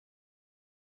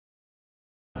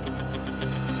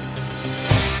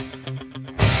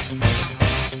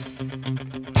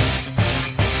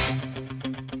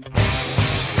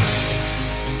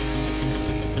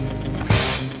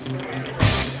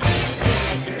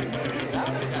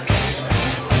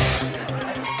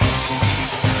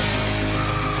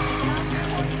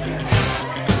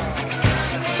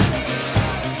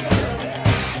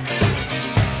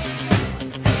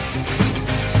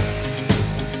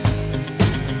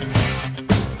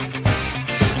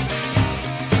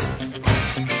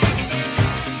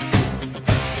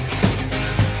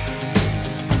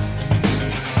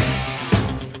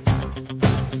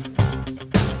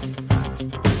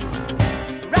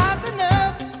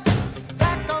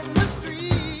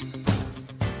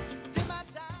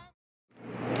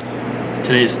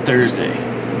Today is Thursday,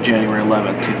 January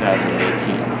 11th,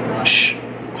 2018. Shh,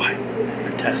 quiet.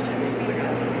 They're testing.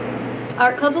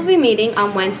 Art Club will be meeting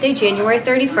on Wednesday, January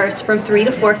 31st from 3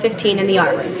 to 4:15 in the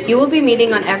art room. You will be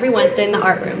meeting on every Wednesday in the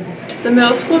art room. The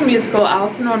middle school musical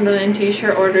Alice in Wonderland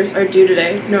t-shirt orders are due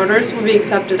today. No orders will be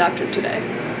accepted after today.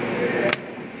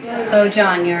 So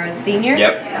John, you're a senior?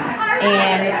 Yep.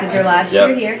 And this is your last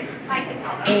year here.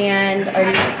 And are you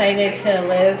excited to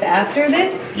live after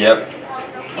this? Yep.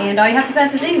 And all you have to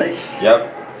pass is English. Yep.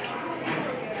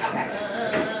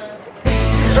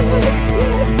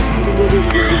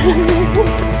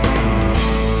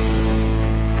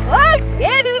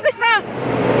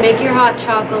 Make your hot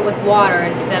chocolate with water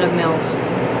instead of milk.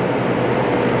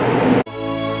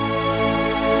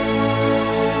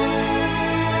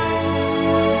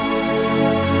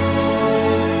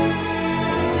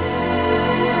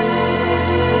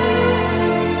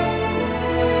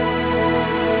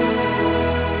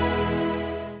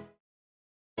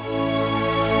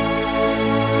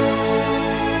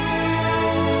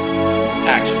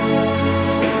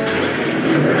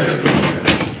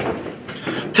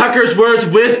 Tucker's words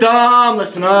of wisdom!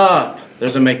 Listen up!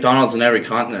 There's a McDonald's in every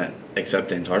continent,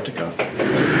 except Antarctica.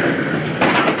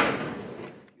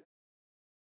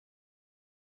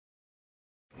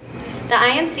 The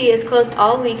IMC is closed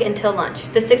all week until lunch.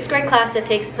 The 6th grade class that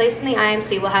takes place in the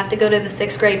IMC will have to go to the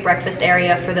 6th grade breakfast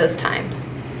area for those times.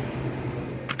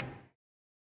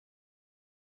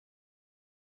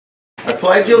 I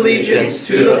pledge allegiance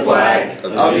to the flag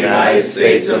of the United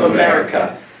States of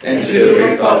America and to the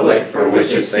republic for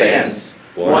which it stands,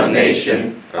 one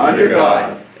nation, under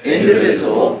God,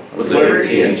 indivisible, with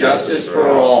liberty and justice for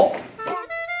all.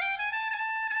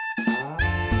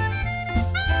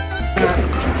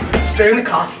 Stirring the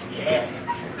coffee,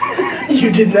 yeah. You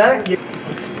did not get...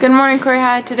 Good morning, Corey.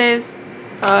 Hi, today's,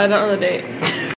 I don't know the date.